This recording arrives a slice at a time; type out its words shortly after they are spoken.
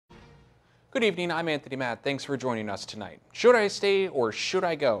Good evening, I'm Anthony Matt. Thanks for joining us tonight. Should I stay or should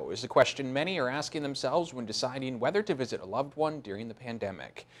I go is the question many are asking themselves when deciding whether to visit a loved one during the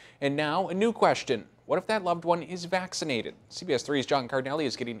pandemic. And now, a new question. What if that loved one is vaccinated? CBS 3's John Cardinelli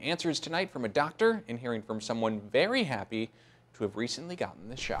is getting answers tonight from a doctor and hearing from someone very happy to have recently gotten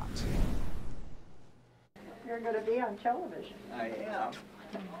the shot. You're going to be on television. I am.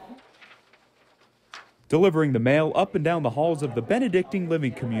 Delivering the mail up and down the halls of the Benedictine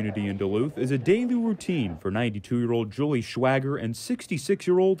living community in Duluth is a daily routine for 92-year-old Julie Schwager and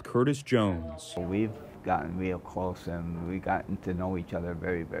 66-year-old Curtis Jones. We've gotten real close and we've gotten to know each other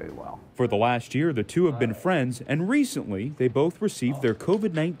very, very well. For the last year, the two have been friends, and recently they both received their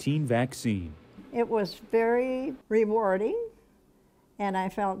COVID-19 vaccine. It was very rewarding, and I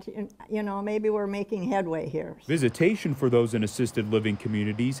felt, maybe we're making headway here. Visitation for those in assisted living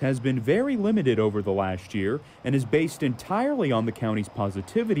communities has been very limited over the last year and is based entirely on the county's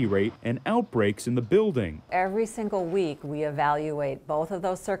positivity rate and outbreaks in the building. Every single week we evaluate both of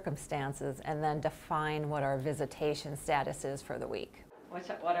those circumstances and then define what our visitation status is for the week.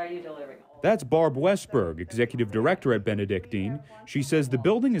 What are you delivering? That's Barb Westberg, executive director at Benedictine. She says the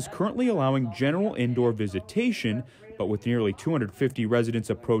building is currently allowing general indoor visitation, but with nearly 250 residents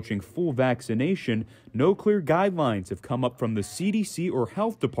approaching full vaccination, no clear guidelines have come up from the CDC or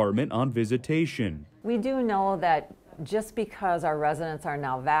health department on visitation. We do know that just because our residents are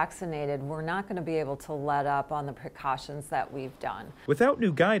now vaccinated, we're not going to be able to let up on the precautions that we've done. Without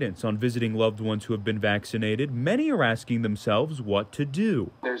new guidance on visiting loved ones who have been vaccinated, many are asking themselves what to do.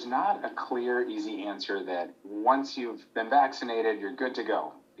 There's not a clear, easy answer that once you've been vaccinated, you're good to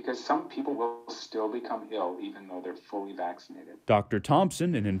go. Because some people will still become ill even though they're fully vaccinated. Dr.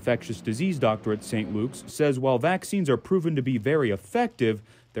 Thompson, an infectious disease doctor at St. Luke's, says while vaccines are proven to be very effective,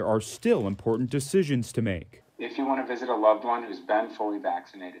 there are still important decisions to make. If you want to visit a loved one who's been fully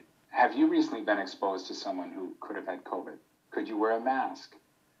vaccinated, have you recently been exposed to someone who could have had COVID? Could you wear a mask?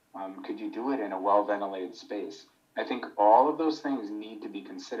 Could you do it in a well-ventilated space? I think all of those things need to be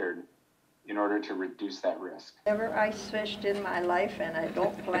considered in order to reduce that risk. Never ice fished in my life, and I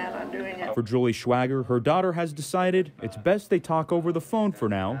don't plan on doing it. For Julie Schwager, her daughter has decided it's best they talk over the phone for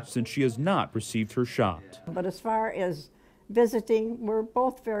now, since she has not received her shot. But as far as visiting, we're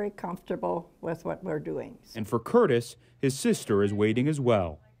both very comfortable with what we're doing. And for Curtis, his sister is waiting as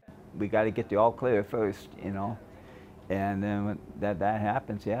well. We got to get the all clear first, and then when that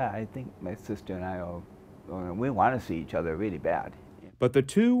happens, yeah, I think my sister and I we want to see each other really bad. But the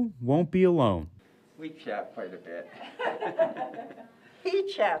two won't be alone. We chat quite a bit.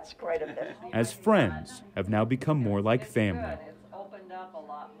 He chats quite a bit. As friends have now become more like family. It's opened up a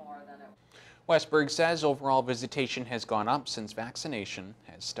lot more than it. Westberg says overall visitation has gone up since vaccination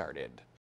has started.